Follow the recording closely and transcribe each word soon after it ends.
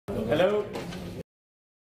Hello.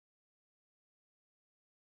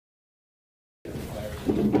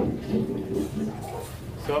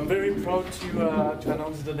 So I'm very proud to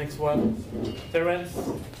announce the next one. Terence,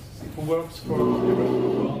 who works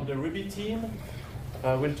on the Ruby team,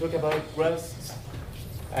 will talk about Rust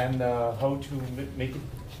and how to make it,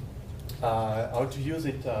 how to use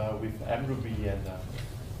it with mruby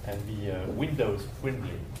and be Windows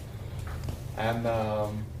friendly.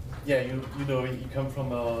 And yeah, you know, you come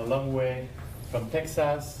from a long way from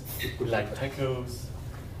Texas, you like tacos,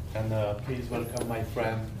 and please welcome my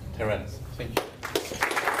friend Terence. Thank you.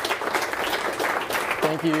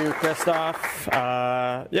 Thank you, Christoph.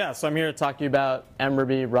 Yeah, so I'm here to talk to you about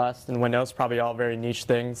mruby, Rust, and Windows, probably all very niche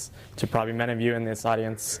things to probably many of you in this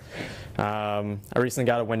audience. I recently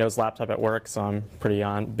got a Windows laptop at work, so I'm pretty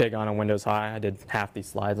big on a Windows high. I did half these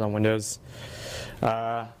slides on Windows.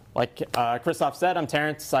 Like Christoph said, I'm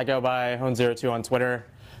Terence. I go by Hone02 on Twitter.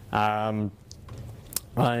 I'm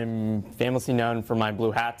famously known for my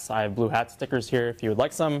blue hats. I have blue hat stickers here if you would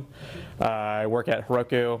like some. I work at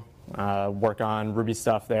Heroku. Work on Ruby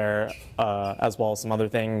stuff there, as well as some other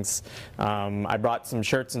things. I brought some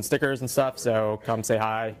shirts and stickers and stuff, so come say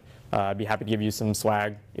hi. I'd be happy to give you some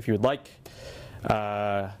swag if you would like.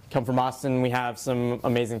 Come from Austin, we have some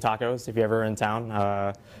amazing tacos. If you're ever in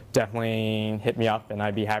town, definitely hit me up, and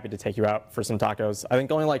I'd be happy to take you out for some tacos. I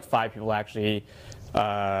think only like 5 people actually,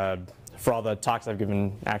 for all the talks I've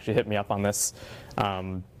given, actually hit me up on this.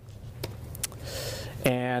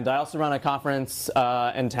 And I also run a conference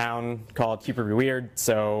in town called Keep Ruby Weird,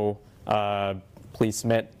 so please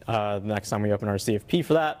submit the next time we open our CFP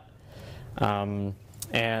for that.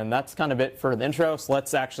 And that's kind of it for the intro, so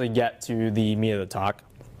let's actually get to the meat of the talk.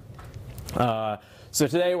 So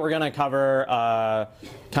today we're going to cover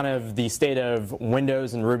kind of the state of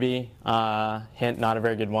Windows and Ruby. Hint, not a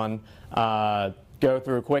very good one. Go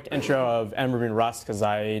through a quick intro of mruby and Rust, because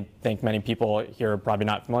I think many people here are probably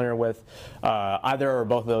not familiar with either or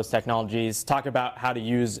both of those technologies. Talk about how to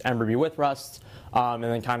use mruby with Rust, and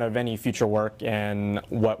then kind of any future work and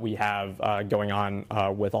what we have going on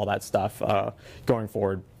with all that stuff going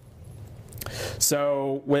forward.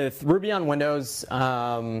 So with Ruby on Windows,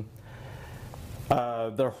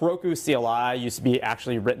 the Heroku CLI used to be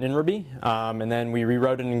actually written in Ruby, and then we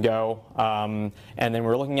rewrote it in Go, and then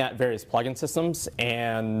we're looking at various plugin systems,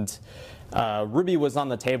 and Ruby was on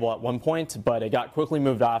the table at one point, but it got quickly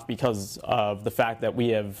moved off because of the fact that we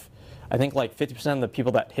have, I think like 50% of the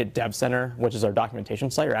people that hit Dev Center, which is our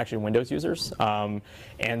documentation site, are actually Windows users.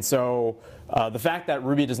 And so the fact that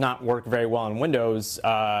Ruby does not work very well on Windows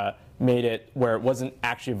made it where it wasn't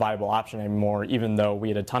actually a viable option anymore, even though we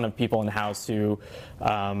had a ton of people in-house who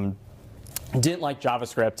didn't like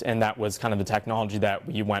JavaScript, and that was kind of the technology that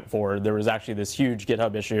we went for. There was actually this huge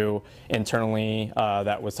GitHub issue internally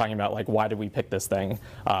that was talking about, like, why did we pick this thing?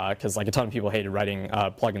 Because like a ton of people hated writing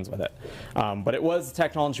plugins with it. But it was the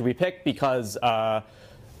technology we picked because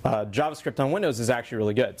JavaScript on Windows is actually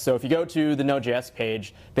really good. So if you go to the Node.js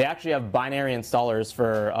page, they actually have binary installers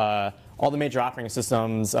for all the major operating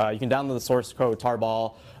systems. You can download the source code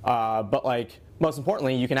tarball, but like most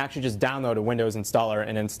importantly, you can actually just download a Windows installer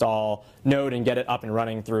and install Node and get it up and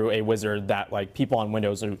running through a wizard that like people on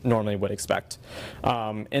Windows normally would expect.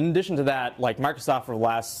 In addition to that, like Microsoft for the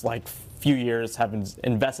last like few years have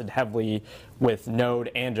invested heavily with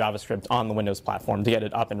Node and JavaScript on the Windows platform to get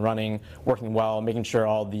it up and running, working well, making sure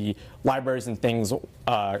all the libraries and things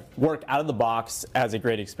work out of the box as a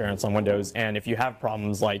great experience on Windows. And if you have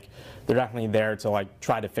problems, like they're definitely there to like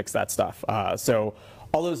try to fix that stuff. So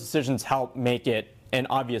all those decisions help make it an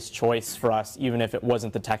obvious choice for us, even if it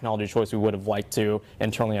wasn't the technology choice we would have liked to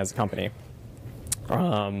internally as a company.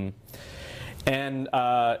 And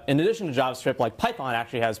in addition to JavaScript, like Python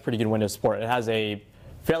actually has pretty good Windows support. It has a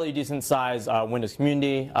fairly decent size Windows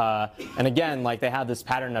community. And again, like they have this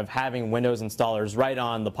pattern of having Windows installers right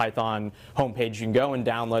on the Python homepage. You can go and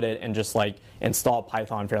download it and just like install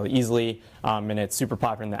Python fairly easily. And it's super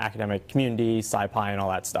popular in the academic community, SciPy, and all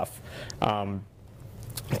that stuff.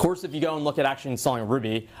 Of course, if you go and look at actually installing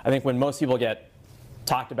Ruby, I think when most people get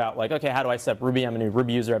talked about, like, okay, how do I set up Ruby? I'm a new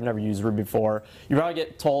Ruby user. I've never used Ruby before. You probably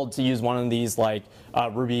get told to use one of these like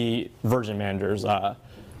Ruby version managers,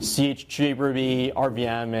 chruby,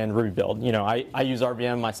 RVM, and Ruby build. You know, I use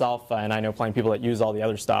RVM myself, and I know plenty of people that use all the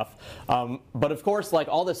other stuff. But of course, like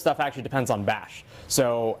all this stuff actually depends on Bash.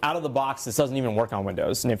 So out of the box, this doesn't even work on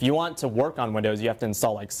Windows. And if you want to work on Windows, you have to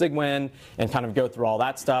install like Cygwin and kind of go through all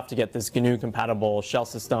that stuff to get this GNU compatible shell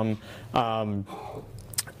system. And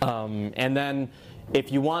then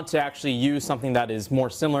if you want to actually use something that is more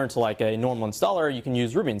similar to like a normal installer, you can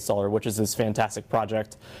use Ruby installer, which is this fantastic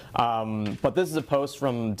project. But this is a post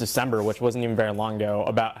from December, which wasn't even very long ago,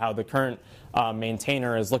 about how the current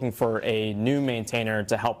maintainer is looking for a new maintainer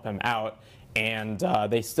to help him out, and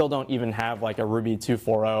they still don't even have like a Ruby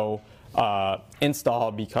 2.4.0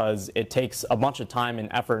 install, because it takes a bunch of time and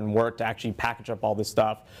effort and work to actually package up all this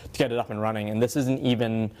stuff to get it up and running. And this isn't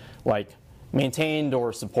even like maintained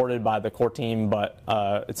or supported by the core team, but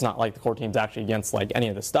it's not like the core team's actually against like any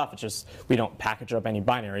of this stuff. It's just we don't package up any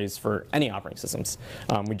binaries for any operating systems.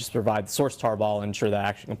 We just provide the source tarball and ensure that it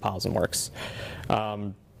actually compiles and works.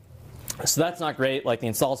 So that's not great. Like the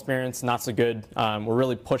install experience, not so good. We're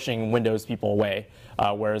really pushing Windows people away,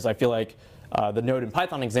 whereas I feel like the Node and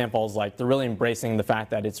Python examples, like they're really embracing the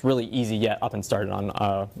fact that it's really easy to get up and started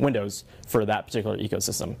on Windows for that particular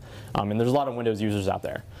ecosystem. And there's a lot of Windows users out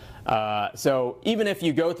there. So even if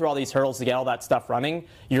you go through all these hurdles to get all that stuff running,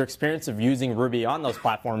 your experience of using Ruby on those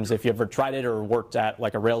platforms, if you ever tried it or worked at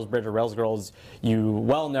like a Rails Bridge or Rails Girls, you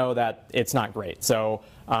well know that it's not great. So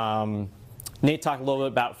Nate talked a little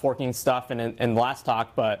bit about forking stuff in the last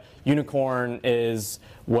talk, but Unicorn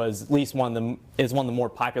was at least one of the more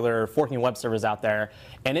popular forking web servers out there,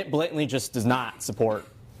 and it blatantly just does not support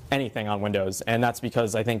anything on Windows, and that's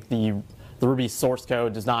because I think the Ruby source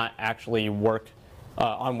code does not actually work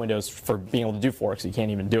on Windows for being able to do forks. You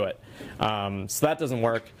can't even do it, so that doesn't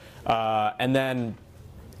work. And then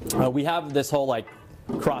we have this whole like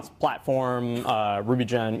cross-platform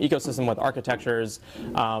RubyGem ecosystem with architectures,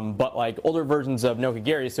 but like older versions of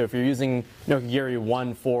Nokogiri. So if you're using Nokogiri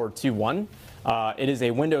 1.4.2.1, it is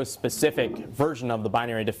a Windows-specific version of the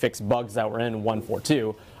binary to fix bugs that were in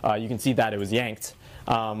 1.4.2. You can see that it was yanked.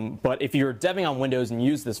 But if you're deving on Windows and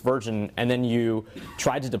use this version and then you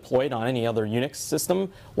try to deploy it on any other Unix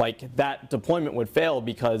system, like that deployment would fail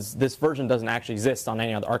because this version doesn't actually exist on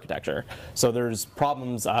any other architecture. So there's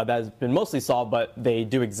problems that have been mostly solved, but they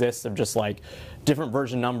do exist of just like different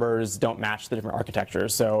version numbers don't match the different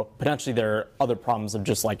architectures. So potentially there are other problems of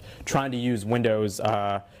just like trying to use Windows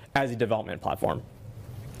as a development platform.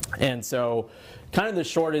 And so kind of the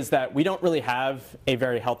short is that we don't really have a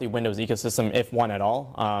very healthy Windows ecosystem, if one at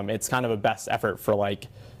all. It's kind of a best effort for like,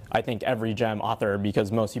 I think, every gem author,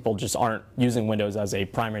 because most people just aren't using Windows as a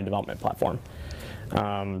primary development platform.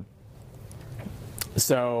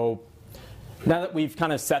 So now that we've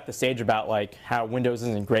kind of set the stage about like how Windows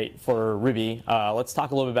isn't great for Ruby, let's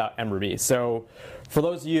talk a little bit about mruby. So for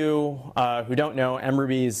those of you who don't know,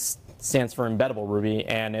 mruby stands for embeddable Ruby,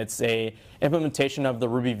 and it's a implementation of the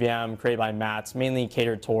Ruby VM created by Matt, mainly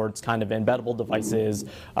catered towards kind of embeddable devices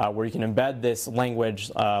where you can embed this language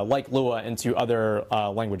like Lua into other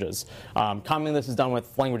languages. Commonly this is done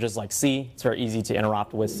with languages like C. It's very easy to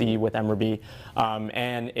interrupt with C with mruby,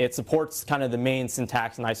 and it supports kind of the main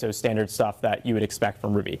syntax and ISO standard stuff that you would expect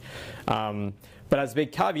from Ruby. But as a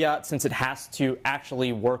big caveat, since it has to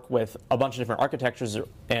actually work with a bunch of different architectures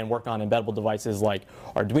and work on embeddable devices like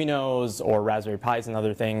Arduinos or Raspberry Pis and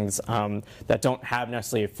other things that don't have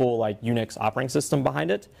necessarily a full like Unix operating system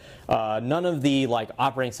behind it, none of the like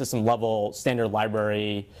operating system level standard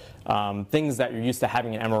library things that you're used to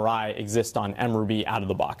having in MRI exist on mruby out of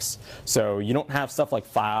the box. So you don't have stuff like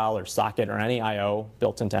file or socket or any I/O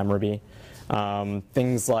built into mruby.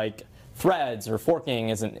 Things like threads or forking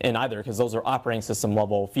isn't in either, because those are operating system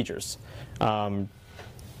level features. But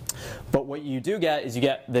what you do get is you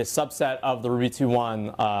get this subset of the Ruby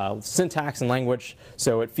 2.1 syntax and language,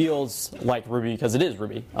 so it feels like Ruby because it is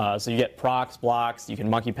Ruby. So you get procs, blocks, you can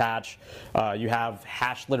monkey patch, you have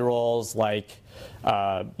hash literals, like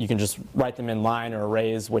you can just write them in line or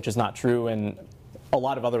arrays, which is not true in a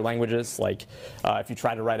lot of other languages. Like if you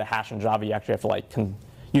try to write a hash in Java, you actually have to like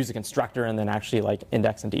use a constructor and then actually like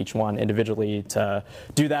index into each one individually to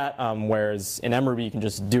do that, whereas in mruby you can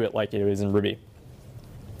just do it like it is in Ruby.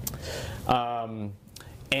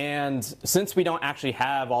 And since we don't actually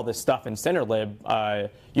have all this stuff in standardlib,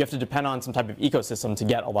 you have to depend on some type of ecosystem to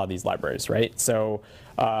get a lot of these libraries, right? So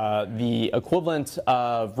the equivalent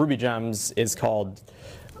of Ruby gems is called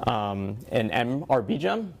an mRB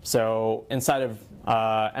gem. So inside of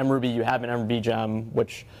mruby you have an mRB gem,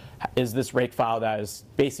 which is this rake file that is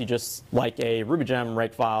basically just like a Ruby gem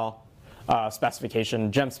rake file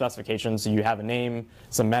specification, gem specification. So you have a name,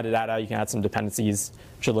 some metadata, you can add some dependencies.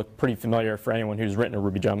 Should look pretty familiar for anyone who's written a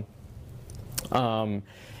Ruby gem.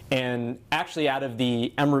 And actually out of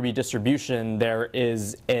the mruby distribution, there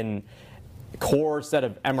is a core set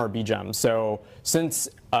of mRB gems. So since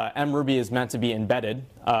mruby is meant to be embedded,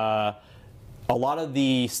 a lot of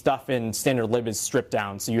the stuff in standard lib is stripped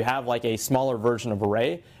down. So you have like a smaller version of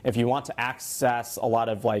array. If you want to access a lot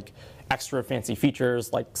of like extra fancy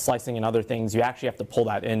features like slicing and other things, you actually have to pull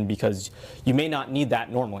that in because you may not need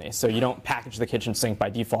that normally. So you don't package the kitchen sink by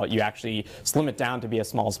default. You actually slim it down to be as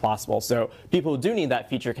small as possible. So people who do need that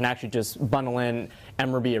feature can actually just bundle in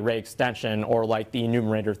mruby array extension or like the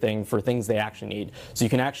enumerator thing for things they actually need. So you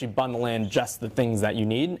can actually bundle in just the things that you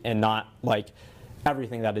need and not like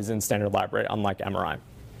everything that is in standard library, unlike MRI.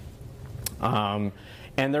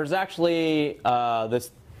 And there's actually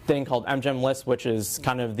this thing called mgemlist, which is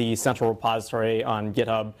kind of the central repository on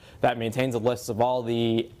GitHub that maintains a list of all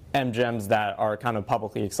the mgems that are kind of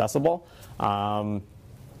publicly accessible. And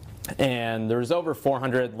there's over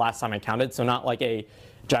 400 last time I counted, so not like a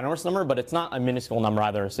ginormous number, but it's not a minuscule number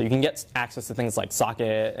either. So you can get access to things like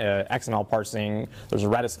socket, XML parsing, there's a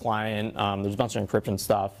Redis client, there's a bunch of encryption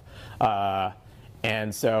stuff.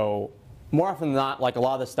 And so more often than not, like a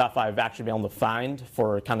lot of the stuff I've actually been able to find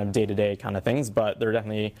for kind of day-to-day kind of things, but there are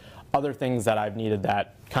definitely other things that I've needed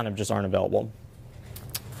that kind of just aren't available.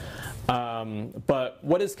 But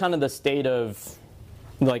what is kind of the state of,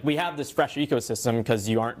 like we have this fresh ecosystem because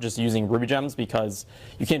you aren't just using Ruby gems, because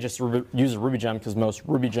you can't just use a Ruby gem because most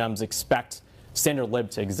Ruby gems expect standard lib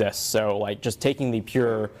to exist. So like just taking the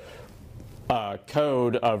pure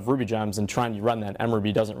code of Ruby gems and trying to run that in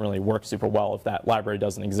mruby doesn't really work super well if that library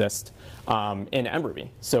doesn't exist in mruby.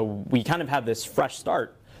 So we kind of have this fresh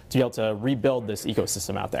start to be able to rebuild this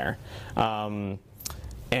ecosystem out there.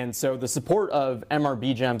 And so the support of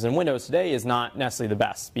MRB gems in Windows today is not necessarily the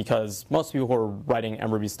best because most people who are writing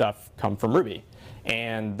mruby stuff come from Ruby.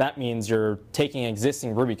 And that means you're taking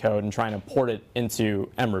existing Ruby code and trying to port it into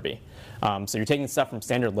mruby. So you're taking stuff from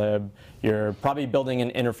standard lib, you're probably building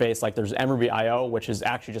an interface like there's mruby IO, which is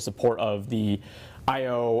actually just a port of the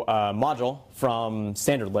IO module from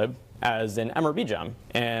standard lib as an mruby gem.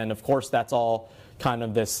 And of course that's all kind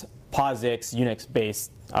of this POSIX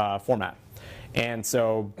Unix-based format. And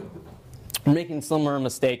so we're making similar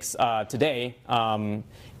mistakes today in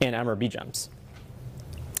mruby gems.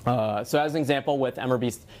 So as an example with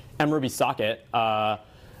mruby socket,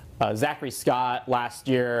 Zachary Scott last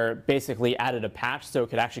year basically added a patch so it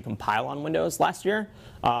could actually compile on Windows last year.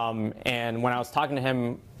 And when I was talking to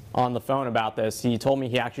him on the phone about this, he told me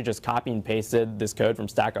he actually just copied and pasted this code from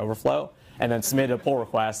Stack Overflow and then submitted a pull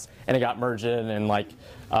request, and it got merged in, and like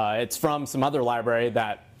it's from some other library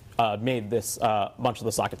that made this bunch of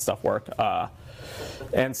the socket stuff work.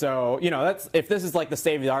 And so, you know, that's, if this is like the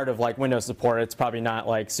state of the art of like Windows support, it's probably not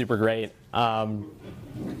like super great.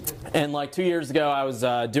 And like 2 years ago, I was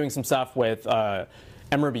doing some stuff with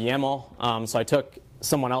mruby YAML. So I took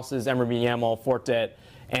someone else's mruby YAML, forked it,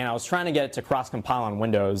 and I was trying to get it to cross-compile on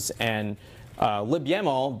Windows. And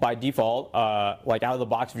libyaml, by default, like out of the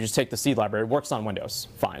box, if you just take the C library, it works on Windows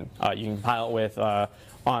fine. You can compile it with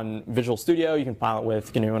on Visual Studio, you can compile it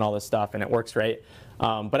with GNU and all this stuff, and it works great.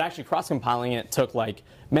 But actually cross-compiling it took like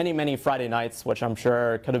many, many Friday nights, which I'm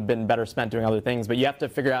sure could have been better spent doing other things. But you have to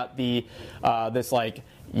figure out the this like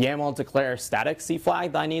YAML declare static C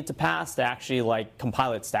flag that I need to pass to actually like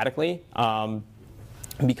compile it statically.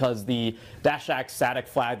 Because the -x static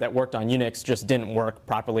flag that worked on Unix just didn't work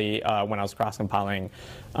properly when I was cross-compiling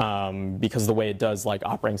because of the way it does like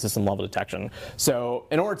operating system level detection. So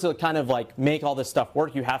in order to kind of like make all this stuff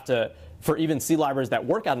work, you have to, for even C libraries that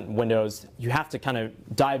work on Windows, you have to kind of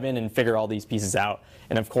dive in and figure all these pieces out.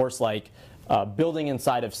 And of course, like building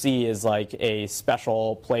inside of C is like a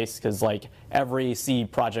special place because like every C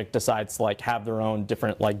project decides to like have their own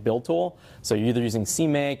different like build tool. So you're either using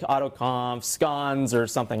CMake, AutoConf, scons, or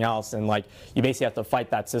something else, and like you basically have to fight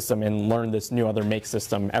that system and learn this new other make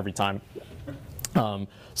system every time. So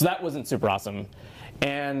that wasn't super awesome.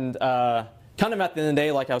 And kind of at the end of the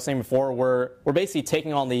day, like I was saying before, we're basically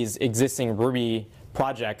taking all these existing Ruby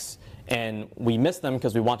projects and we miss them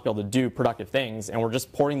because we want to be able to do productive things, and we're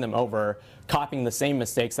just porting them over, copying the same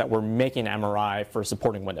mistakes that we're making MRI for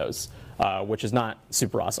supporting Windows, which is not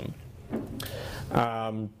super awesome.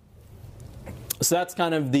 So that's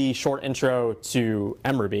kind of the short intro to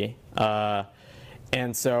mruby.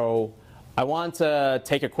 And so I want to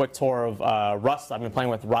take a quick tour of Rust. I've been playing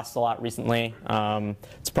with Rust a lot recently.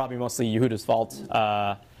 It's probably mostly Yehuda's fault.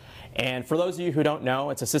 And for those of you who don't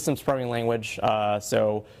know, it's a systems programming language.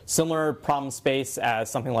 So similar problem space as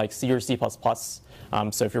something like C or C++.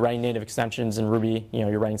 So if you're writing native extensions in Ruby, you know,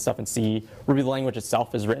 you're writing stuff in C. Ruby, the language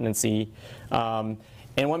itself, is written in C.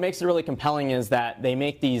 And what makes it really compelling is that they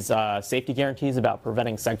make these safety guarantees about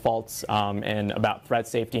preventing seg faults and about thread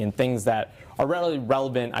safety and things that are really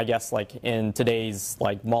relevant, I guess, like in today's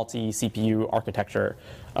like multi-CPU architecture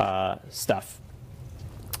stuff.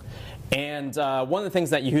 And one of the things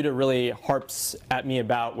that Yehuda really harps at me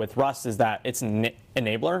about with Rust is that it's an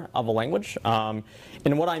enabler of a language. And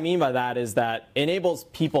what I mean by that is that it enables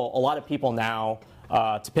people, a lot of people now,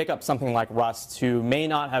 to pick up something like Rust who may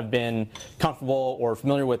not have been comfortable or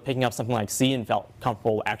familiar with picking up something like C and felt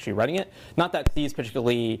comfortable actually writing it. Not that C is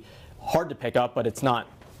particularly hard to pick up, but it's not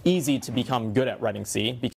easy to become good at writing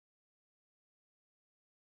C.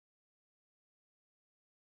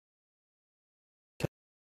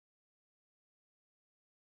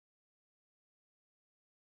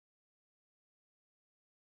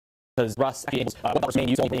 Because Rust may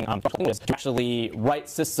use only to actually write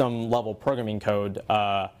system-level programming code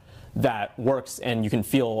that works and you can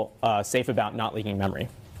feel safe about not leaking memory.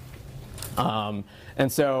 And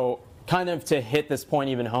so kind of to hit this point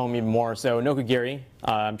even home even more, so Nokogiri,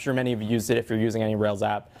 I'm sure many of you used it if you're using any Rails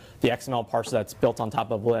app, the XML parser that's built on top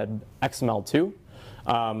of libxml2.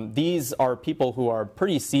 These are people who are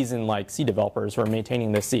pretty seasoned like C developers who are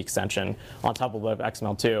maintaining this C extension on top of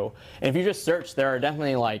libxml2. And if you just search, there are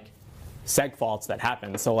definitely like seg faults that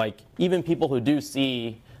happen. So like even people who do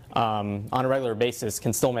C on a regular basis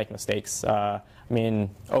can still make mistakes. I mean,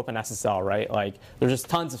 OpenSSL, right? Like there's just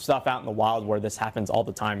tons of stuff out in the wild where this happens all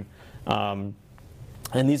the time. And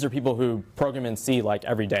these are people who program in C like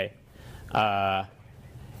every day.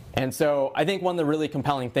 And so I think one of the really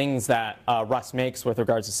compelling things that Rust makes with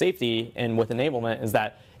regards to safety and with enablement is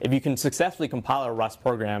that if you can successfully compile a Rust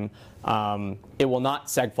program, it will not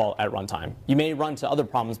segfault at runtime. You may run into other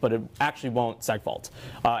problems, but it actually won't segfault.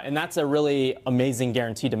 And that's a really amazing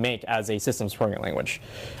guarantee to make as a systems programming language.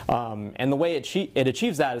 And the way it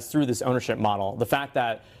achieves that is through this ownership model. The fact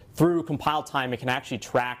that through compile time, it can actually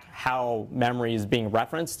track how memory is being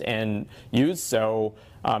referenced and used. So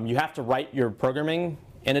you have to write your programming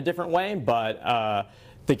in a different way, but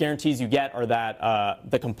the guarantees you get are that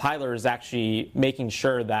the compiler is actually making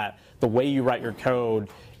sure that the way you write your code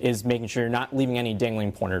is making sure you're not leaving any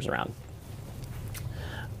dangling pointers around.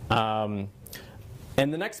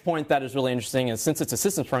 And the next point that is really interesting is since it's a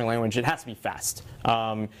systems programming language, it has to be fast.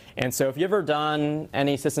 And so if you've ever done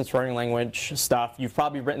any systems programming language stuff, you've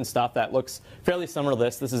probably written stuff that looks fairly similar to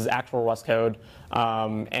this. This is actual Rust code.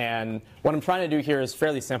 And what I'm trying to do here is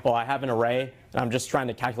fairly simple. I have an array, and I'm just trying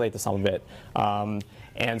to calculate the sum of it.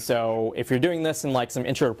 And so if you're doing this in like some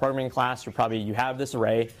intro to programming class, you have this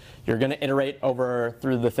array. You're going to iterate over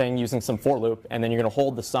through the thing using some for loop, and then you're going to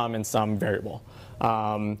hold the sum in some variable.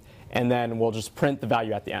 And then we'll just print the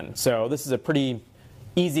value at the end. So this is a pretty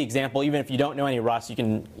easy example. Even if you don't know any Rust, you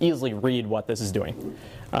can easily read what this is doing.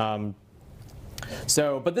 But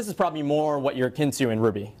this is probably more what you're akin to in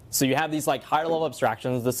Ruby. So you have these like higher level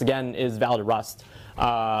abstractions. This again is valid to Rust.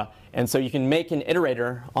 And so you can make an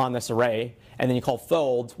iterator on this array, and then you call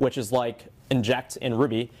fold, which is like inject in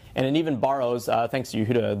Ruby. And it even borrows, thanks to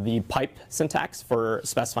Yehuda, the pipe syntax for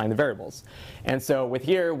specifying the variables. And so with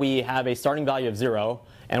here, we have a starting value of 0.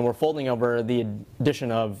 And we're folding over the addition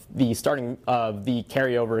of the starting of the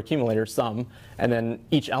carryover accumulator sum, and then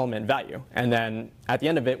each element value. And then at the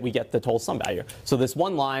end of it, we get the total sum value. So this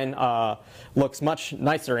one line looks much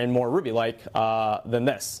nicer and more Ruby-like than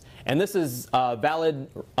this. And this is valid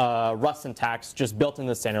Rust syntax just built in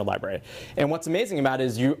the standard library. And what's amazing about it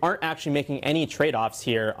is you aren't actually making any trade-offs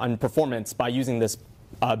here on performance by using this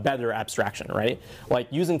better abstraction, right? Like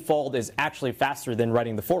using fold is actually faster than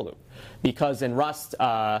writing the for loop, because in Rust,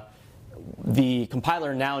 the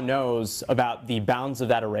compiler now knows about the bounds of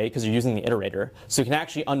that array because you're using the iterator. So you can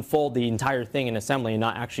actually unfold the entire thing in assembly and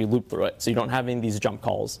not actually loop through it. So you don't have any of these jump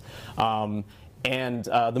calls. And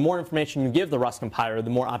the more information you give the Rust compiler, the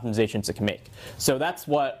more optimizations it can make. So that's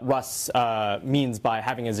what Rust means by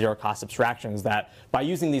having a zero-cost abstraction, is that by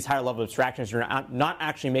using these higher-level abstractions, you're not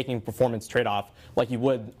actually making performance trade-off like you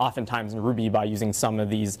would oftentimes in Ruby by using some of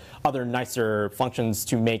these other nicer functions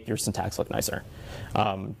to make your syntax look nicer.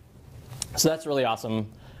 So that's really awesome.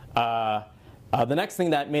 The next thing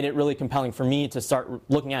that made it really compelling for me to start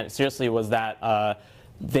looking at it seriously was that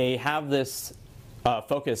they have this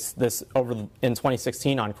focus this over in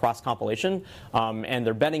 2016 on cross-compilation, and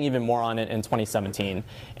they're betting even more on it in 2017.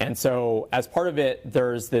 And so as part of it,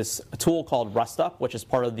 there's this tool called RustUp, which is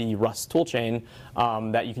part of the Rust toolchain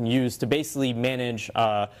that you can use to basically manage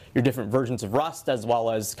your different versions of Rust, as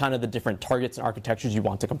well as kind of the different targets and architectures you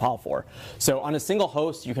want to compile for. So on a single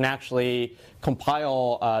host, you can actually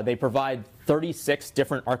compile, they provide 36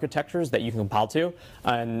 different architectures that you can compile to.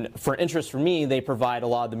 And for interest for me, they provide a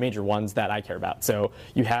lot of the major ones that I care about. So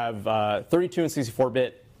you have 32 and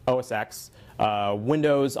 64-bit OS X,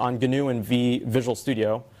 Windows on GNU and Visual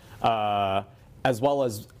Studio, as well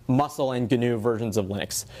as Muscle and GNU versions of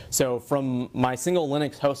Linux. So from my single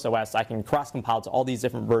Linux host OS, I can cross-compile to all these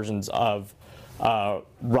different versions of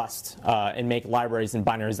Rust and make libraries and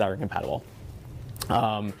binaries that are compatible.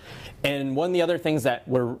 And one of the other things that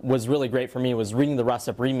was really great for me was reading the Rust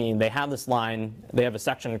up README. They have this line, they have a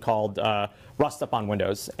section called Rust up on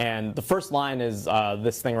Windows. And the first line is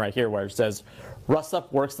this thing right here where it says, Rust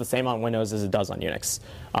up works the same on Windows as it does on Unix.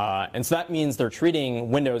 And so that means they're treating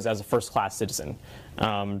Windows as a first-class citizen.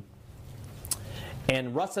 And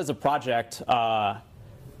Rust as a project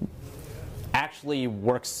actually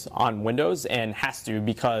works on Windows and has to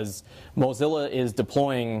because Mozilla is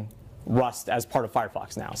deploying Rust as part of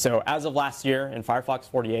Firefox now. So as of last year in Firefox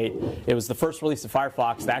 48, it was the first release of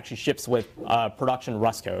Firefox that actually ships with production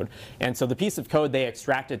Rust code. And so the piece of code they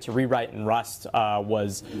extracted to rewrite in Rust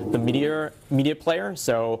was the media player.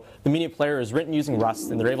 So the media player is written using Rust,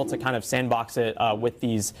 and they're able to kind of sandbox it with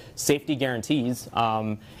these safety guarantees.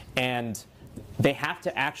 And they have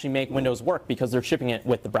to actually make Windows work because they're shipping it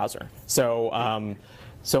with the browser. So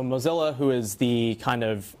so Mozilla, who is the kind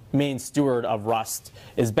of main steward of Rust,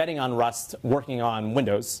 is betting on Rust working on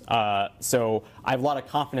Windows. So I have a lot of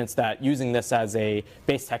confidence that using this as a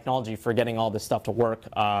base technology for getting all this stuff to work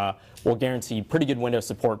will guarantee pretty good Windows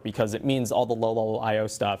support because it means all the low-level I/O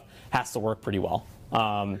stuff has to work pretty well.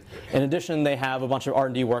 In addition, they have a bunch of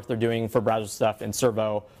R&D work they're doing for browser stuff in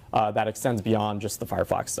Servo that extends beyond just the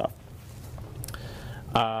Firefox stuff.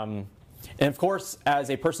 And of course, as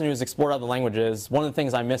a person who's explored other languages, one of the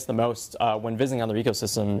things I miss the most when visiting other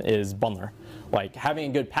ecosystem is bundler. Like having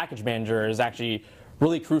a good package manager is actually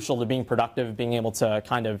really crucial to being productive, being able to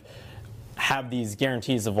kind of have these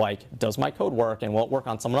guarantees of like, does my code work and will it work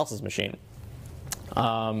on someone else's machine?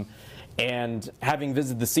 And having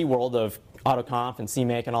visited the C world of AutoConf and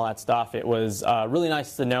CMake and all that stuff, it was really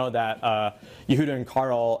nice to know that Yehuda and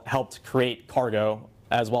Carl helped create Cargo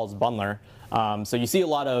as well as bundler. So you see a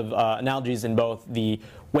lot of analogies in both the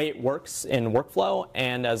way it works in workflow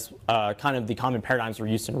and as kind of the common paradigms we're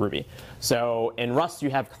used in Ruby. So in Rust, you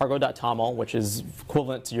have cargo.toml, which is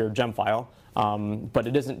equivalent to your gem file. But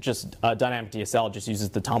it isn't just dynamic DSL, it just uses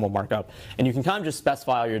the toml markup. And you can kind of just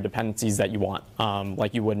specify all your dependencies that you want,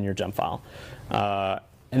 like you would in your gem file.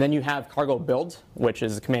 And then you have cargo build, which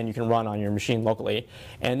is a command you can run on your machine locally.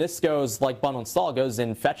 And this goes, like bundle install, goes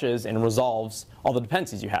in, fetches, and resolves all the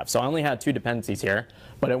dependencies you have. So I only had 2 dependencies here,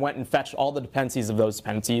 but it went and fetched all the dependencies of those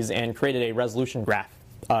dependencies and created a resolution graph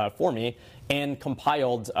for me and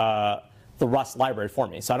compiled the Rust library for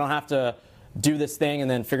me. So I don't have to do this thing and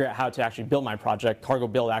then figure out how to actually build my project. Cargo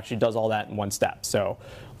build actually does all that in one step. So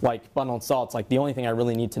like bundle install, it's like the only thing I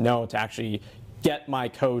really need to know to actually get my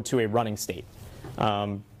code to a running state.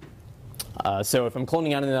 So if I'm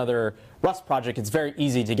cloning out another Rust project, it's very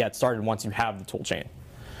easy to get started once you have the toolchain.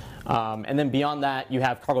 And then beyond that, you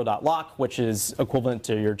have cargo.lock, which is equivalent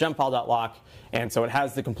to your gemfile.lock. And so it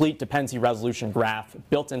has the complete dependency resolution graph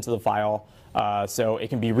built into the file, so it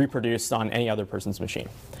can be reproduced on any other person's machine.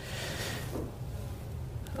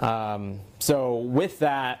 So with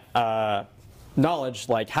that knowledge,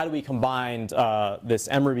 like how do we combine this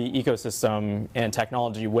mruby ecosystem and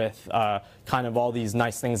technology with kind of all these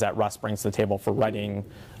nice things that Rust brings to the table for writing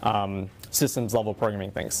systems level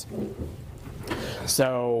programming things?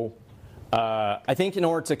 So I think in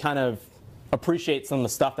order to kind of appreciate some of the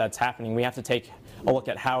stuff that's happening, we have to take a look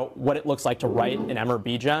at what it looks like to write an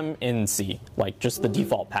mruby gem in C, like just the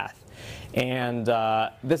default path. And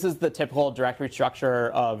this is the typical directory structure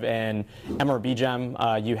of an mruby gem.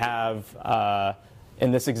 You have,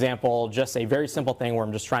 in this example, just a very simple thing where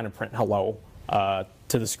I'm just trying to print hello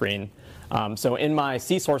to the screen. So in my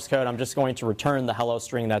C source code, I'm just going to return the hello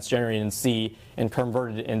string that's generated in C and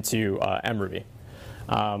convert it into mruby.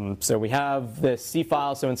 So we have this C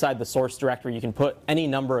file. So inside the source directory, you can put any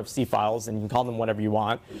number of C files, and you can call them whatever you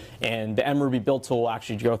want. And the mruby build tool will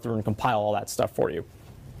actually go through and compile all that stuff for you.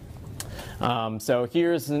 So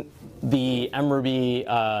here's the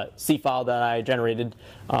mruby C file that I generated.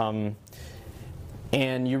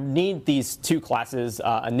 And you need these 2 classes,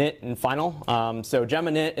 init and final. So gem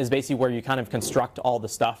init is basically where you kind of construct all the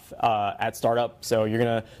stuff at startup. So you're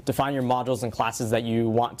going to define your modules and classes that you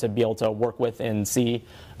want to be able to work with in C.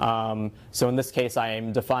 So in this case, I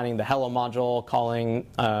am defining the hello module, calling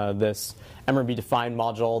this mruby define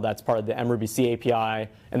module that's part of the mruby C API.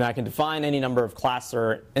 And then I can define any number of class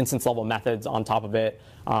or instance level methods on top of it.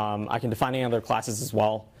 I can define any other classes as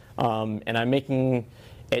well. And I'm making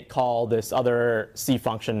it call this other C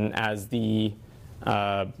function as the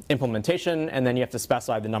implementation, and then you have to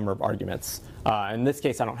specify the number of arguments. In this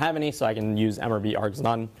case, I don't have any, so I can use mruby args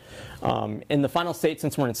none. In the final state,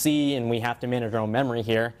 since we're in C and we have to manage our own memory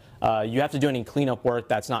here, you have to do any cleanup work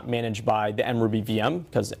that's not managed by the mruby VM,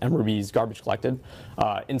 because mruby is garbage collected,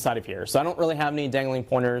 inside of here. So I don't really have any dangling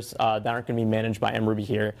pointers that aren't going to be managed by mruby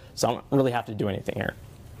here, so I don't really have to do anything here.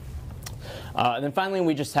 And then finally,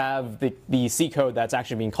 we just have the C code that's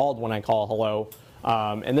actually being called when I call hello.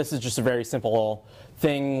 And this is just a very simple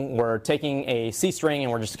thing. We're taking a C string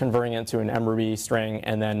and we're just converting it to an mruby string,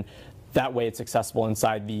 and then that way it's accessible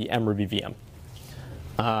inside the mruby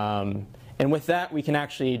VM. And with that, we can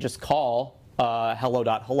actually just call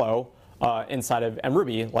hello.hello inside of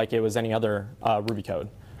mruby like it was any other Ruby code.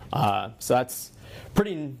 So that's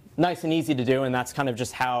pretty nice and easy to do, and that's kind of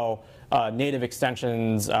just how native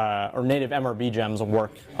extensions or native MRB gems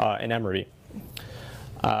work in mruby.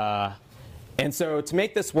 And so to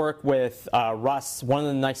make this work with Rust, one of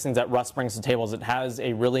the nice things that Rust brings to the table is it has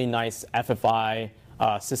a really nice FFI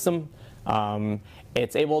system.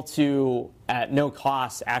 It's able to, at no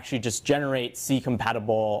cost, actually just generate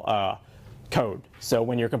C-compatible code. So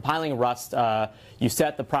when you're compiling Rust, you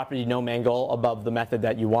set the property nomangle above the method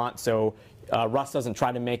that you want. So Rust doesn't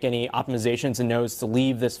try to make any optimizations and knows to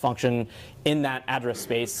leave this function in that address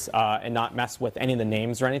space and not mess with any of the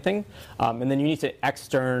names or anything. And then you need to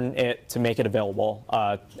extern it to make it available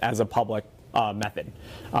as a public method.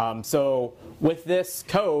 So with this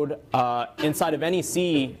code, inside of any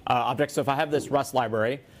C object, so if I have this Rust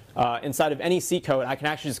library, inside of any C code, I can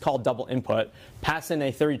actually just call double input, pass in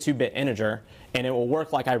a 32-bit integer, and it will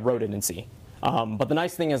work like I wrote it in C. But the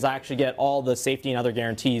nice thing is I actually get all the safety and other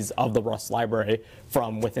guarantees of the Rust library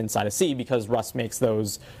from within inside of C, because Rust makes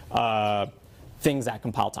those things at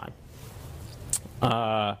compile time.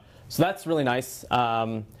 So that's really nice.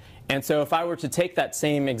 And so if I were to take that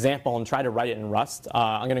same example and try to write it in Rust,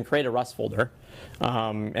 I'm going to create a Rust folder.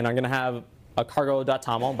 And I'm going to have a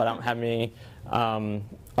cargo.toml, but I don't have any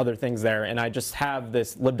other things there. And I just have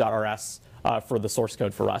this lib.rs for the source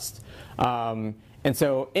code for Rust. And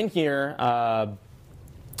so in here,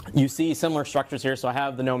 you see similar structures here. So I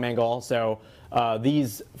have the nomangle. So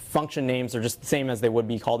these function names are just the same as they would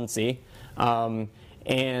be called in C.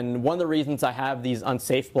 And one of the reasons I have these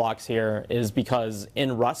unsafe blocks here is because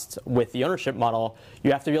in Rust, with the ownership model,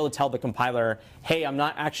 you have to be able to tell the compiler, hey, I'm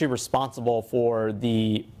not actually responsible for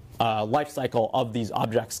the life cycle of these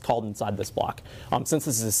objects called inside this block. Since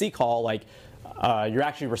this is a C call, like, you're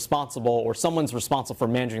actually responsible, or someone's responsible for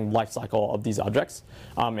managing the life cycle of these objects,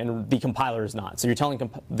 and the compiler is not. So you're telling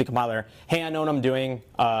the compiler, hey, I know what I'm doing,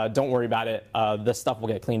 don't worry about it, this stuff will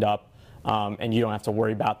get cleaned up, and you don't have to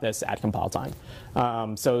worry about this at compile time.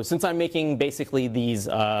 So since I'm making basically these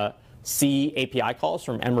C API calls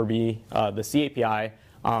from mruby, the C API,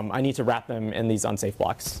 I need to wrap them in these unsafe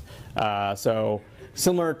blocks. So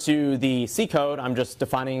similar to the C code, I'm just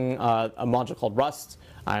defining a module called Rust.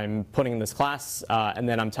 I'm putting in this class, and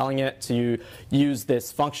then I'm telling it to use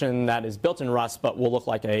this function that is built in Rust, but will look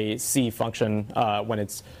like a C function when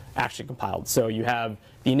it's actually compiled. So you have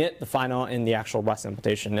the init, the final, and the actual Rust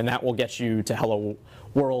implementation, and that will get you to hello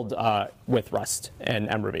world with Rust and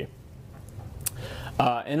mruby.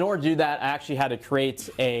 In order to do that, I actually had to create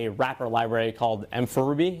a wrapper library called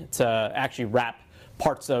mruby to actually wrap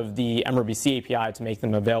parts of the mruby C API to make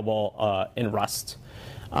them available in Rust.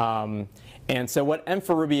 And so what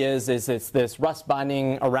mruby is it's this Rust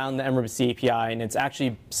binding around the mruby C API, and it's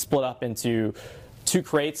actually split up into two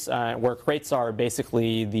crates, where crates are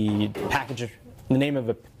basically the package, the name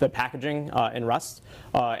of the packaging in Rust,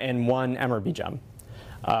 and one mruby gem.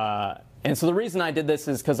 And so the reason I did this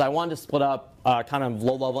is because I wanted to split up kind of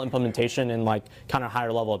low-level implementation and like kind of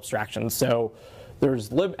higher-level abstractions. So there's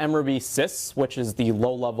libmruby sys, which is the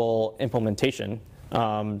low-level implementation.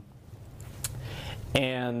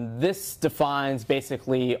 And this defines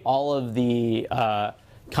basically all of the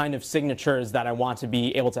kind of signatures that I want to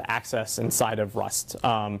be able to access inside of Rust.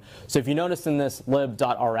 So if you notice in this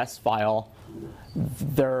lib.rs file,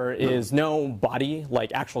 there is no body,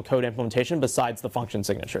 like actual code implementation, besides the function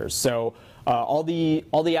signatures. So all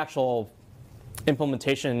the actual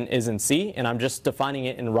implementation is in C, and I'm just defining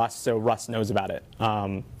it in Rust so Rust knows about it.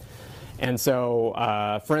 And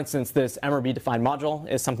so, for instance, this mruby defined module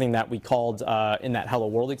is something that we called in that hello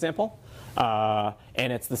world example.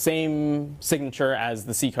 And it's the same signature as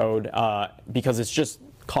the C code because it's just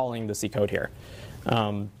calling the C code here.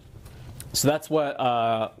 So that's what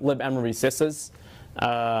libmruby sys is.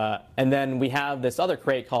 And then we have this other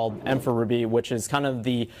crate called mruby, which is kind of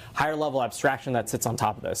the higher level abstraction that sits on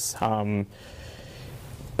top of this.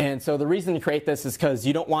 And so the reason to create this is because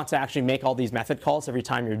you don't want to actually make all these method calls every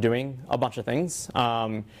time you're doing a bunch of things.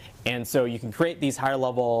 And so you can create these higher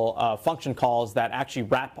level function calls that actually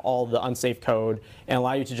wrap all the unsafe code and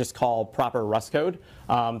allow you to just call proper Rust code.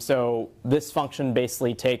 So this function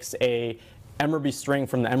basically takes a mruby string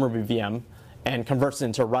from the mruby VM and converts it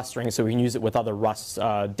into a Rust string so we can use it with other Rust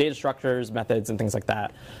data structures, methods, and things like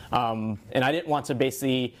that. And I didn't want to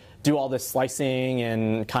basically do all this slicing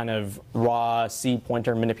and kind of raw C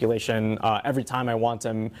pointer manipulation every time I want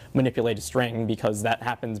to manipulate a string, because that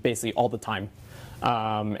happens basically all the time.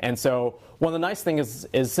 And so one of the nice things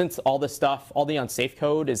is since all this stuff, all the unsafe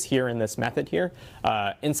code is here in this method here,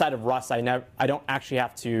 inside of Rust, I don't actually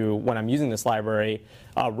have to, when I'm using this library,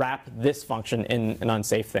 wrap this function in an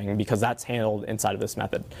unsafe thing, because that's handled inside of this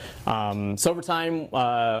method. So over time,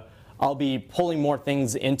 I'll be pulling more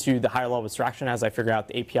things into the higher level abstraction as I figure out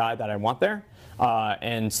the API that I want there,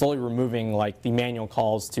 and slowly removing like the manual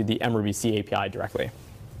calls to the mruby C API directly.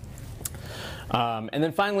 And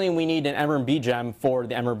then finally, we need an mruby gem for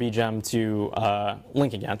the mruby gem to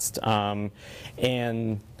link against.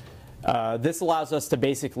 This allows us to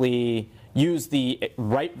basically use the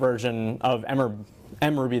right version of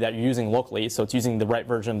mruby that you're using locally. So it's using the right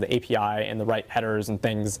version of the API and the right headers and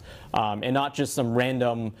things, and not just some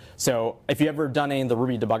random. So if you've ever done any of the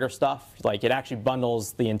Ruby debugger stuff, like it actually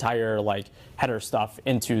bundles the entire like header stuff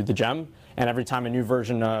into the gem. And every time a new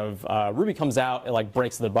version of Ruby comes out, it like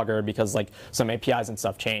breaks the debugger because like some APIs and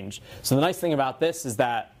stuff change. So the nice thing about this is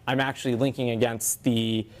that I'm actually linking against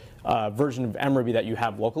the version of mruby that you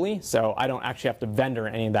have locally. So I don't actually have to vendor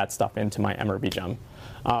any of that stuff into my mruby gem.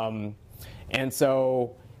 And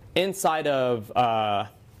so inside of,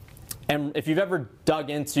 if you've ever dug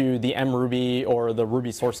into the mruby or the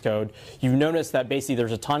Ruby source code, you've noticed that basically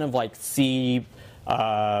there's a ton of like C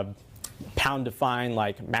pound define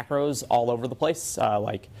like macros all over the place.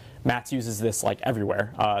 Like Mats uses this like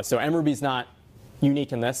everywhere. So mruby's not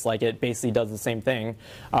unique in this. Like it basically does the same thing.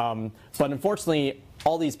 But unfortunately,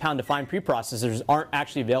 all these pound define preprocessors aren't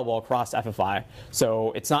actually available across FFI.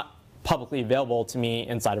 So it's not publicly available to me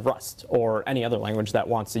inside of Rust or any other language that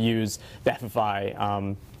wants to use the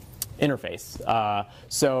FFI interface.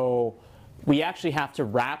 So we actually have to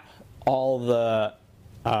wrap all the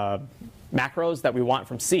macros that we want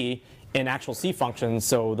from C in actual C functions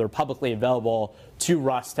so they're publicly available to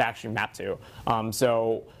Rust to actually map to.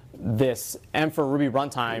 So this M for Ruby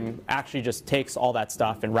runtime actually just takes all that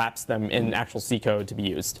stuff and wraps them in actual C code to be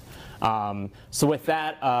used. So with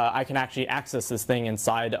that, I can actually access this thing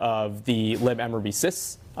inside of the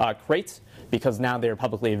libmrubysys crate, because now they're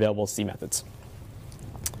publicly available C methods.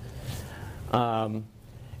 And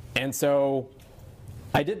so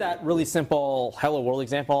I did that really simple hello world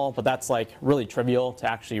example, but that's like really trivial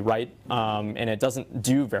to actually write, and it doesn't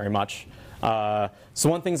do very much. So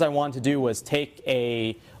one of the things I wanted to do was take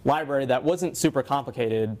a library that wasn't super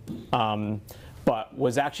complicated, but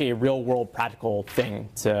was actually a real-world practical thing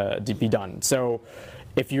to be done. So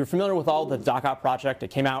if you're familiar with all the .op project, it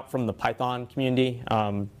came out from the Python community,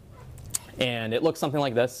 and it looks something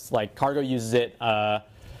like this. Like Cargo uses it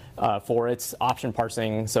for its option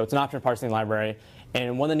parsing. So it's an option parsing library.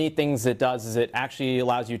 And one of the neat things it does is it actually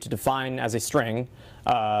allows you to define as a string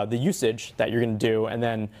the usage that you're going to do, and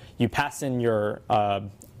then you pass in your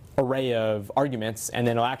array of arguments, and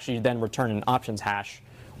then it'll actually then return an options hash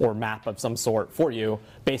or map of some sort for you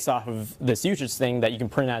based off of this usage thing that you can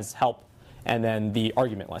print as help and then the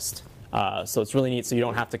argument list. So it's really neat, so you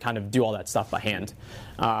don't have to kind of do all that stuff by hand.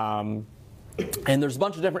 And there's a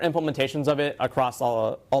bunch of different implementations of it across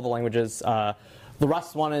all the languages. The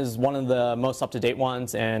Rust one is one of the most up-to-date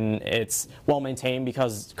ones, and it's well-maintained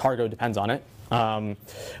because Cargo depends on it.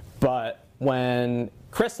 But when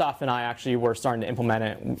Christoph and I actually were starting to implement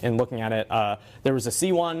it and looking at it, there was a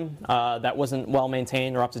C one that wasn't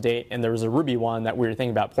well-maintained or up-to-date, and there was a Ruby one that we were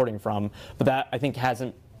thinking about porting from. But that, I think,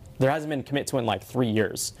 there hasn't been a commit to in like 3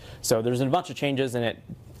 years. So there's a bunch of changes, and it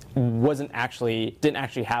didn't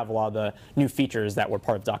actually have a lot of the new features that were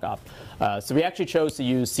part of .op. So we actually chose to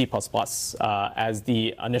use C++ as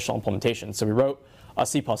the initial implementation. So we wrote a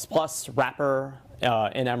C++ wrapper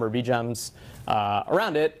in mruby gems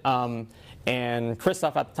around it. And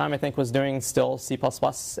Christoph at the time, I think, was doing still C++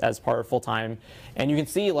 as part of full-time. And you can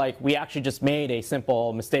see, like, we actually just made a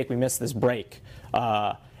simple mistake. We missed this break.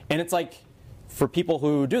 And it's like, for people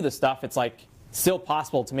who do this stuff, it's like still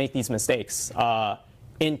possible to make these mistakes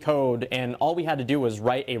in code, and all we had to do was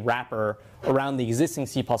write a wrapper around the existing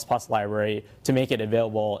C++ library to make it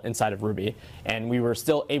available inside of Ruby. And we were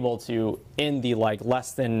still able to, in the like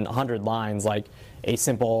less than 100 lines, like a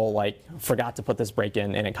simple like forgot to put this break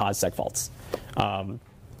in and it caused seg faults.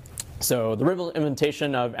 So the real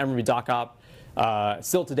implementation of mruby docop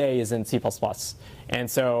still today is in C++. And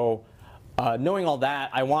so knowing all that,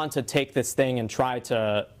 I wanted to take this thing and try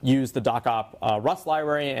to use the docop Rust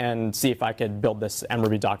library and see if I could build this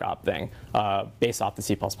mruby docop thing based off the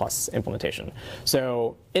C++ implementation.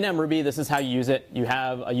 So in mruby, this is how you use it. You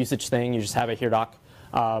have a usage thing. You just have a here doc.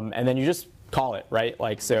 And then you just call it, right?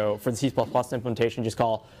 Like, so for the C++ implementation, you just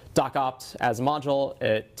call docopt as a module.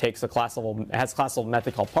 It takes a class level, it has a class level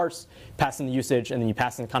method called parse, pass in the usage, and then you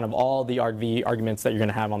pass in kind of all the argv arguments that you're going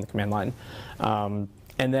to have on the command line.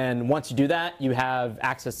 And then once you do that, you have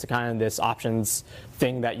access to kind of this options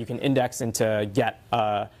thing that you can index into get,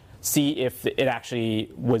 see if it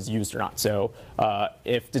actually was used or not. So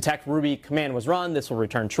if detect Ruby command was run, this will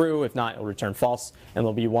return true. If not, it will return false. And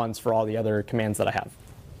there'll be ones for all the other commands that I have.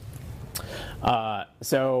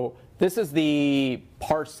 So this is the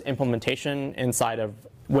parse implementation inside of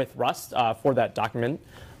with Rust for that document.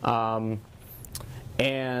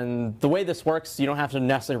 And the way this works, you don't have to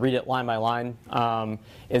necessarily read it line by line,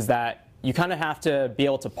 is that you kind of have to be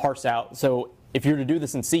able to parse out. So if you were to do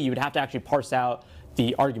this in C, you would have to actually parse out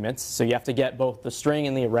the arguments. So you have to get both the string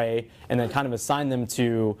and the array and then kind of assign them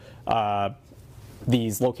to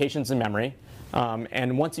these locations in memory.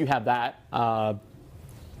 And once you have that,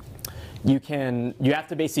 you have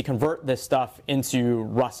to basically convert this stuff into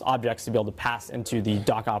Rust objects to be able to pass into the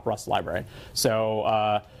docop Rust library.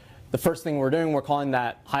 So the first thing we're doing, we're calling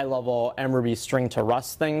that high-level mruby string to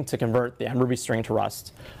Rust thing to convert the mruby string to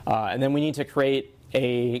Rust. And then we need to create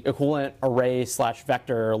a equivalent array /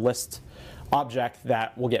 vector list object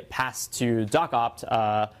that will get passed to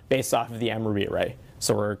docopt based off of the mruby array.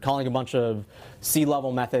 So we're calling a bunch of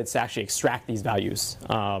C-level methods to actually extract these values.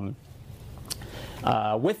 With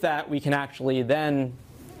that, we can actually then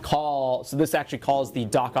call, so this actually calls the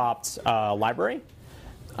docopt library.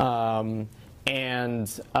 And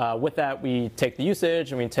with that, we take the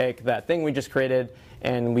usage and we take that thing we just created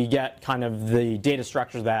and we get kind of the data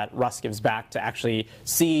structure that Rust gives back to actually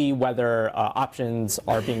see whether options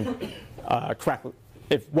are being correctly,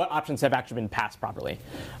 what options have actually been passed properly.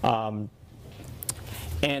 And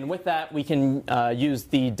with that, we can use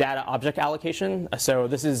the data object allocation. So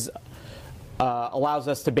this is allows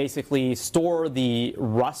us to basically store the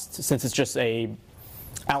Rust, since it's just a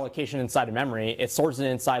allocation inside of memory, it stores it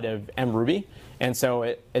inside of mruby. And so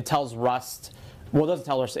it tells Rust, well, it doesn't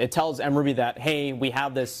tell Rust, it tells mruby that, hey, we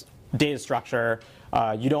have this data structure.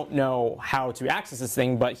 You don't know how to access this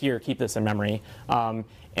thing, but here, keep this in memory.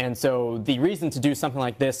 And so the reason to do something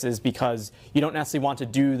like this is because you don't necessarily want to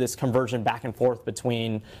do this conversion back and forth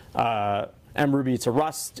between mruby to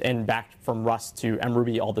Rust and back from Rust to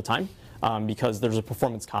mruby all the time. Because there's a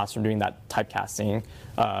performance cost from doing that typecasting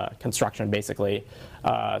construction, basically.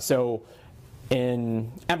 So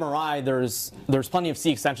in MRI, there's plenty of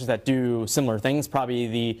C extensions that do similar things. Probably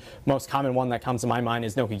the most common one that comes to my mind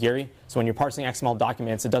is nokigiri. So when you're parsing XML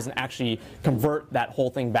documents, it doesn't actually convert that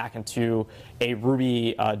whole thing back into a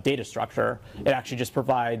Ruby data structure. It actually just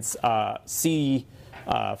provides C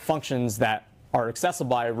functions that are accessible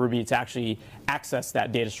by Ruby to actually access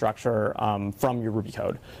that data structure from your Ruby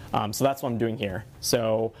code. So that's what I'm doing here.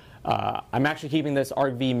 So I'm actually keeping this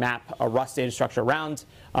argv map a Rust data structure around,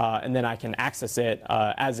 and then I can access it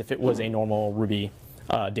as if it was a normal Ruby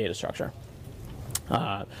data structure.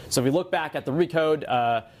 So if we look back at the Ruby code,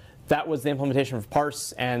 that was the implementation of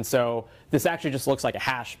parse. And so this actually just looks like a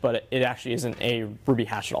hash, but it actually isn't a Ruby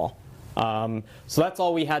hash at all. So that's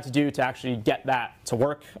all we had to do to actually get that to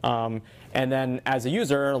work. And then as a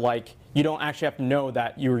user, like, you don't actually have to know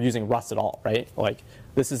that you were using Rust at all, right? Like,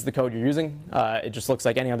 this is the code you're using. It just looks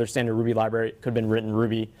like any other standard Ruby library. It could have been written in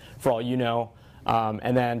Ruby for all you know.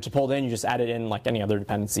 And then to pull it in, you just add it in like any other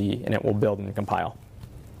dependency, and it will build and compile.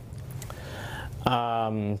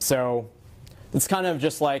 So it's kind of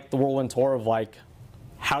just like the whirlwind tour of like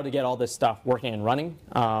how to get all this stuff working and running.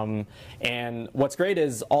 And what's great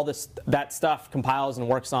is all that stuff compiles and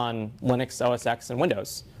works on Linux, OS X, and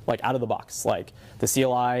Windows, like out of the box. Like the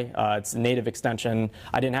CLI, it's a native extension.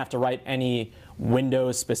 I didn't have to write any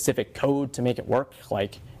Windows-specific code to make it work.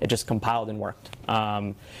 Like, it just compiled and worked.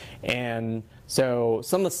 And so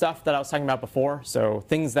some of the stuff that I was talking about before, so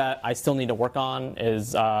things that I still need to work on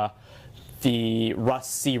is the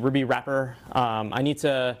Rust C Ruby wrapper. I need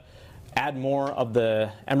to add more of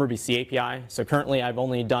the mruby C API. So currently I've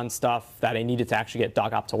only done stuff that I needed to actually get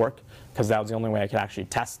docop to work, because that was the only way I could actually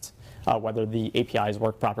test whether the APIs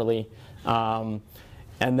work properly. And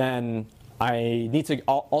then I need to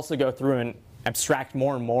also go through and abstract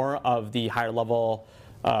more and more of the higher level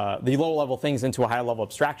the low-level things into a high-level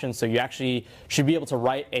abstraction, so you actually should be able to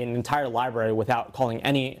write an entire library without calling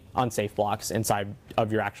any unsafe blocks inside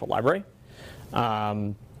of your actual library.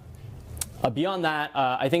 Beyond that,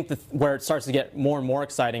 I think where it starts to get more and more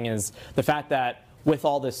exciting is the fact that with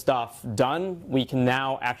all this stuff done, we can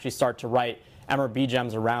now actually start to write mruby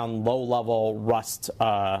gems around low-level Rust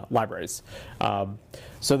libraries.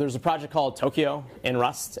 So there's a project called Tokyo in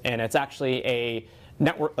Rust, and it's actually a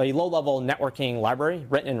low-level networking library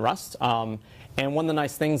written in Rust. And one of the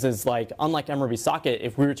nice things is, like, unlike mruby socket,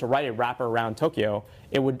 if we were to write a wrapper around Tokyo,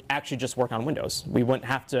 it would actually just work on Windows. We wouldn't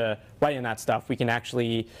have to write in that stuff. We can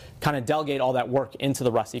actually kind of delegate all that work into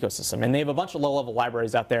the Rust ecosystem. And they have a bunch of low-level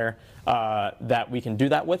libraries out there that we can do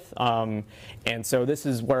that with. And so this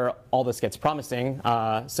is where all this gets promising.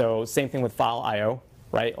 So same thing with file I/O,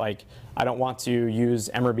 right? Like, I don't want to use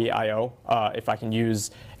mruby I/O if I can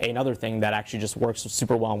use another thing that actually just works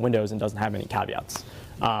super well on Windows and doesn't have any caveats.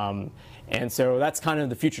 And so that's kind of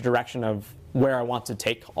the future direction of where I want to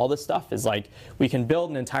take all this stuff, is like we can build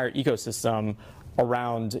an entire ecosystem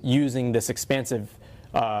around using this expansive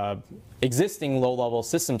existing low-level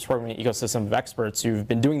systems programming ecosystem of experts who've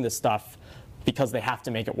been doing this stuff because they have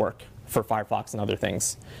to make it work for Firefox and other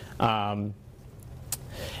things. I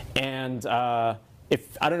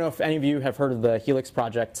don't know if any of you have heard of the Helix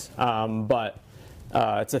project, but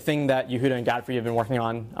it's a thing that Yehuda and Godfrey have been working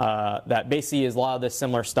on that basically is a lot of this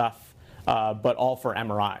similar stuff, but all for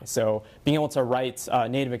MRI. So being able to write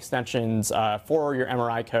native extensions for your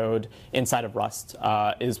MRI code inside of Rust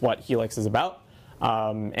is what Helix is about.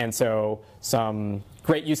 And so some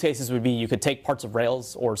great use cases would be you could take parts of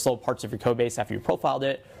Rails or slow parts of your code base after you profiled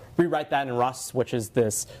it, rewrite that in Rust, which is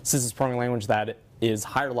this systems programming language that is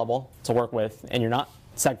higher level to work with, and you're not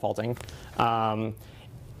segfaulting.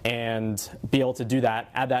 And be able to do that,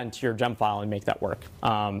 add that into your gem file and make that work.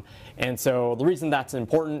 And so the reason that's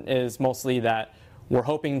important is mostly that we're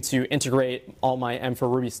hoping to integrate all my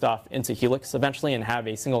M4Ruby stuff into Helix eventually and have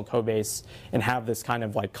a single code base and have this kind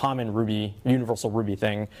of like common Ruby, universal Ruby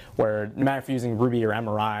thing where no matter if you're using Ruby or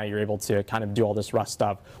MRI, you're able to kind of do all this Rust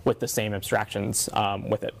stuff with the same abstractions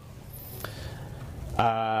with it.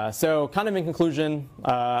 So kind of in conclusion,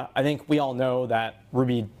 I think we all know that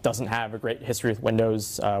Ruby doesn't have a great history with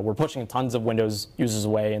Windows. We're pushing tons of Windows users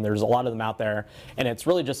away, and there's a lot of them out there. And it's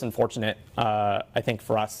really just unfortunate, I think,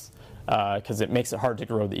 for us, because it makes it hard to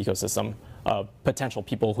grow the ecosystem of potential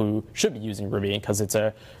people who should be using Ruby, because it's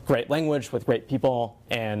a great language with great people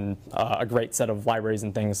and a great set of libraries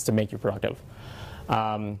and things to make you productive.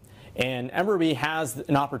 And mruby has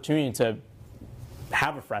an opportunity to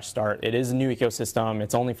have a fresh start. It is a new ecosystem.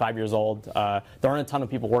 It's only 5 years old. There aren't a ton of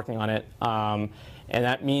people working on it. And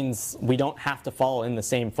that means we don't have to follow in the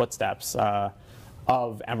same footsteps of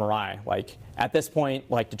MRI. Like at this point,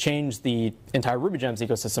 like to change the entire Ruby Gems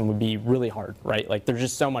ecosystem would be really hard, right? Like there's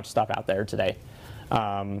just so much stuff out there today.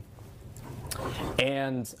 And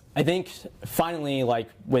I think finally, like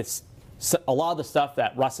with a lot of the stuff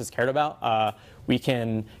that Rust has cared about, we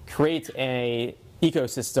can create a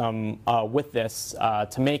ecosystem with this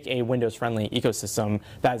to make a Windows-friendly ecosystem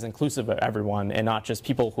that is inclusive of everyone and not just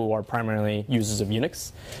people who are primarily users of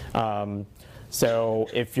Unix. So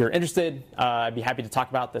if you're interested, I'd be happy to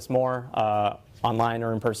talk about this more online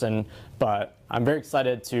or in person. But I'm very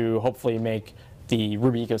excited to hopefully make the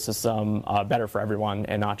Ruby ecosystem better for everyone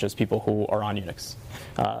and not just people who are on Unix.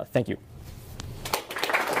 Thank you.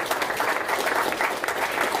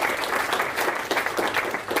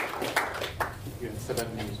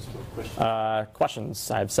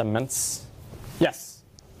 Questions? I have 7 minutes. Yes?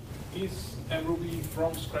 Is mruby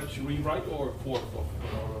from scratch rewrite or port of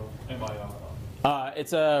MIR?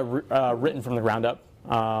 It's written from the ground up.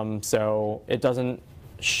 So it doesn't...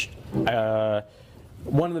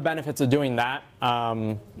 one of the benefits of doing that,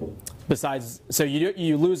 besides... So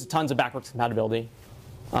you lose tons of backwards compatibility.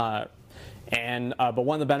 But one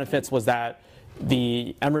of the benefits was that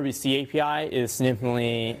the mruby C API is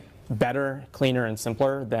significantly better, cleaner, and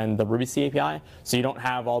simpler than the Ruby C API. So you don't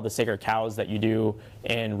have all the sacred cows that you do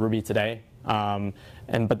in Ruby today. And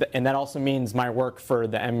that also means my work for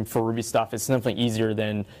the M4Ruby stuff is significantly easier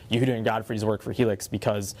than Yehuda and Godfrey's work for Helix,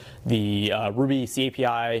 because the Ruby C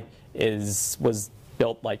API was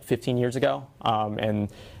built like 15 years ago. And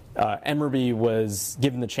mruby was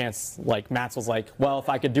given the chance, like Matt's was like, well, if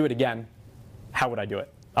I could do it again, how would I do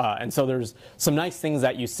it? And so there's some nice things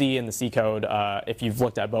that you see in the C code if you've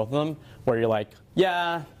looked at both of them, where you're like,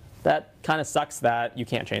 yeah, that kind of sucks that you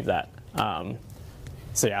can't change that.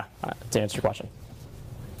 So yeah, to answer your question.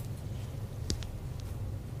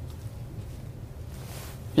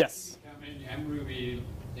 Yes? Can mruby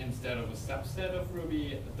instead of a subset of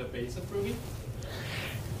Ruby the base of Ruby?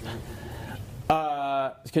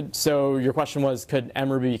 So your question was, could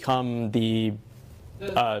mRuby become the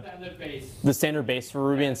standard base for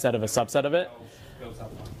Ruby instead of a subset of it?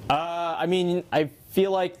 I mean, I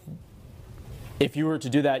feel like if you were to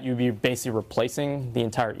do that, you'd be basically replacing the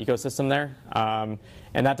entire ecosystem there.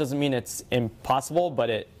 And that doesn't mean it's impossible,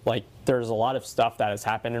 but there's a lot of stuff that has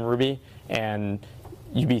happened in Ruby, and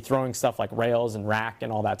you'd be throwing stuff like Rails and Rack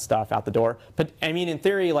and all that stuff out the door. But I mean, in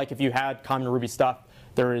theory, like if you had common Ruby stuff,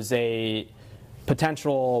 there is a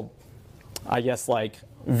potential, I guess, like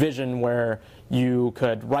vision where you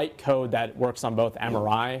could write code that works on both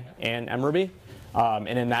MRI and mRuby. And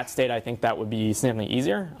in that state, I think that would be significantly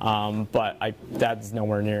easier. But that's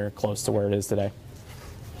nowhere near close to where it is today.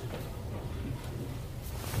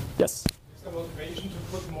 Yes? Is there motivation to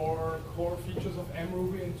put more core features of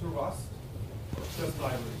mRuby into Rust? Or just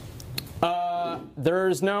libraries?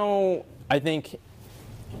 There's no, I think,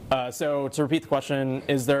 so to repeat the question,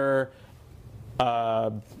 is there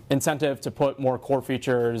incentive to put more core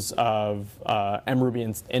features of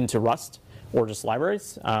mRuby into Rust or just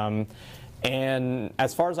libraries? And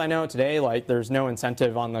as far as I know today, like there's no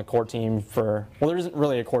incentive on the core team for, well, there isn't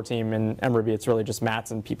really a core team in mRuby. It's really just Mats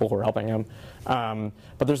and people who are helping him.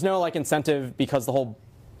 But there's no like incentive because the whole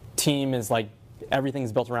team is like,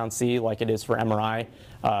 everything's built around C like it is for MRI.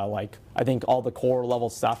 Like I think all the core level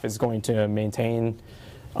stuff is going to maintain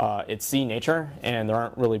its C nature, and there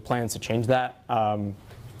aren't really plans to change that. I'm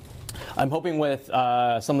hoping with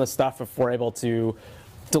some of the stuff, if we're able to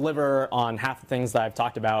deliver on half the things that I've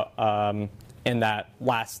talked about in that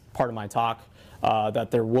last part of my talk, that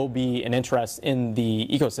there will be an interest in the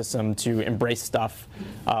ecosystem to embrace stuff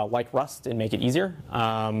like Rust and make it easier.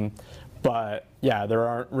 But yeah, there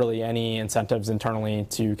aren't really any incentives internally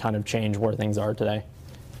to kind of change where things are today.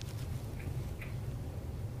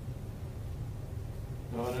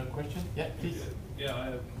 No other question? Yeah, please.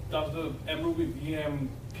 Yeah, does the mRuby VM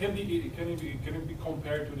can it be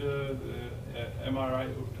compared to the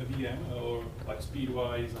MRI VM, or like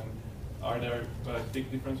speed-wise, and are there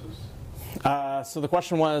big differences? So the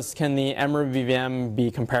question was, can the mRuby VM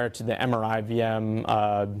be compared to the MRI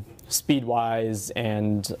VM speed-wise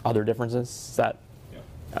and other differences? Is that? Yeah.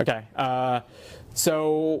 Okay.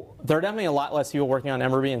 So there are definitely a lot less people working on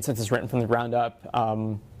mRuby, and since it's written from the ground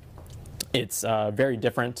up, it's very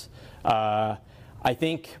different. I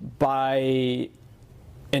think by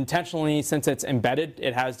intentionally, since it's embedded,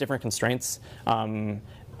 it has different constraints.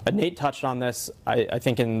 Nate touched on this, I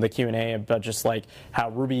think, in the Q&A, about just like how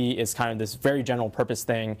Ruby is kind of this very general purpose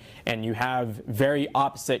thing, and you have very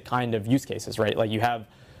opposite kind of use cases, right? Like you have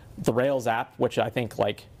the Rails app, which I think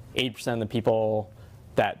like 80% of the people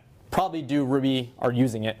that probably do Ruby are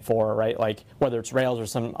using it for, right? Like whether it's Rails or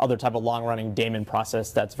some other type of long-running daemon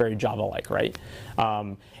process that's very Java-like, right?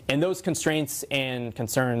 And those constraints and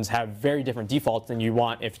concerns have very different defaults than you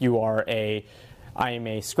want if you are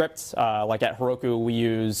IMA script. Like at Heroku, we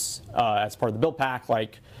use, as part of the build pack,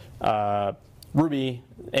 like Ruby,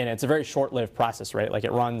 and it's a very short-lived process, right? Like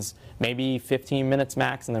it runs maybe 15 minutes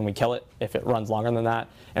max, and then we kill it if it runs longer than that.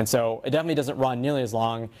 And so it definitely doesn't run nearly as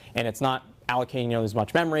long, and it's not allocating nearly as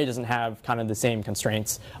much memory, doesn't have kind of the same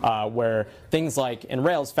constraints, where things like in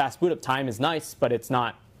Rails, fast boot up time is nice, but it's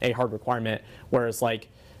not a hard requirement, whereas like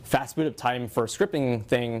fast boot up time for a scripting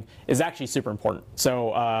thing is actually super important.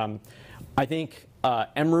 So I think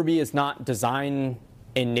mRuby is not designed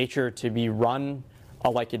in nature to be run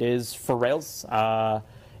like it is for Rails.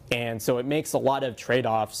 And so it makes a lot of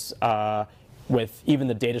trade-offs with even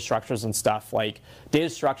the data structures and stuff. Like data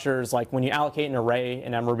structures, like when you allocate an array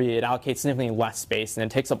in mRuby, it allocates significantly less space, and it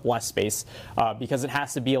takes up less space because it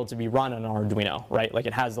has to be able to be run on an Arduino, right? Like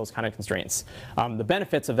it has those kind of constraints. The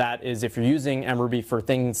benefits of that is if you're using mRuby for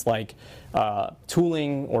things like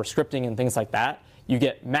tooling or scripting and things like that, you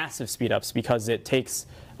get massive speedups because it takes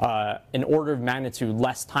an order of magnitude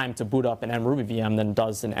less time to boot up an mRuby VM than it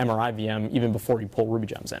does an MRI VM even before you pull Ruby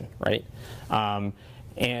gems in, right?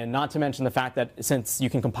 And not to mention the fact that since you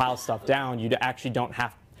can compile stuff down, you actually don't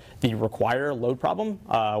have the require load problem,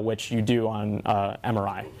 which you do on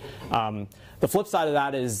MRI. The flip side of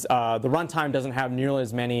that is the runtime doesn't have nearly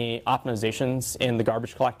as many optimizations in the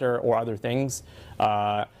garbage collector or other things.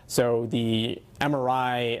 So the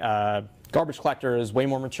MRI garbage collector is way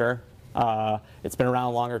more mature. It's been around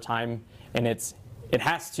a longer time, and it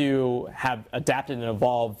has to have adapted and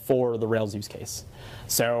evolved for the Rails use case.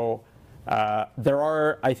 So there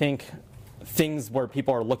are, I think, things where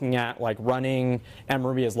people are looking at like running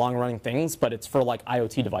mRuby as long-running things, but it's for like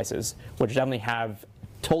IoT devices, which definitely have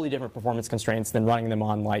totally different performance constraints than running them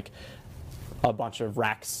on like a bunch of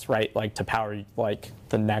racks, right? Like to power like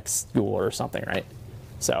the next Google or something, right?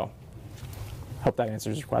 So. Hope that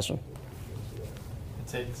answers your question. It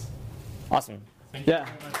takes. Awesome. Thank you yeah.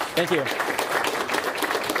 very much. Thank you.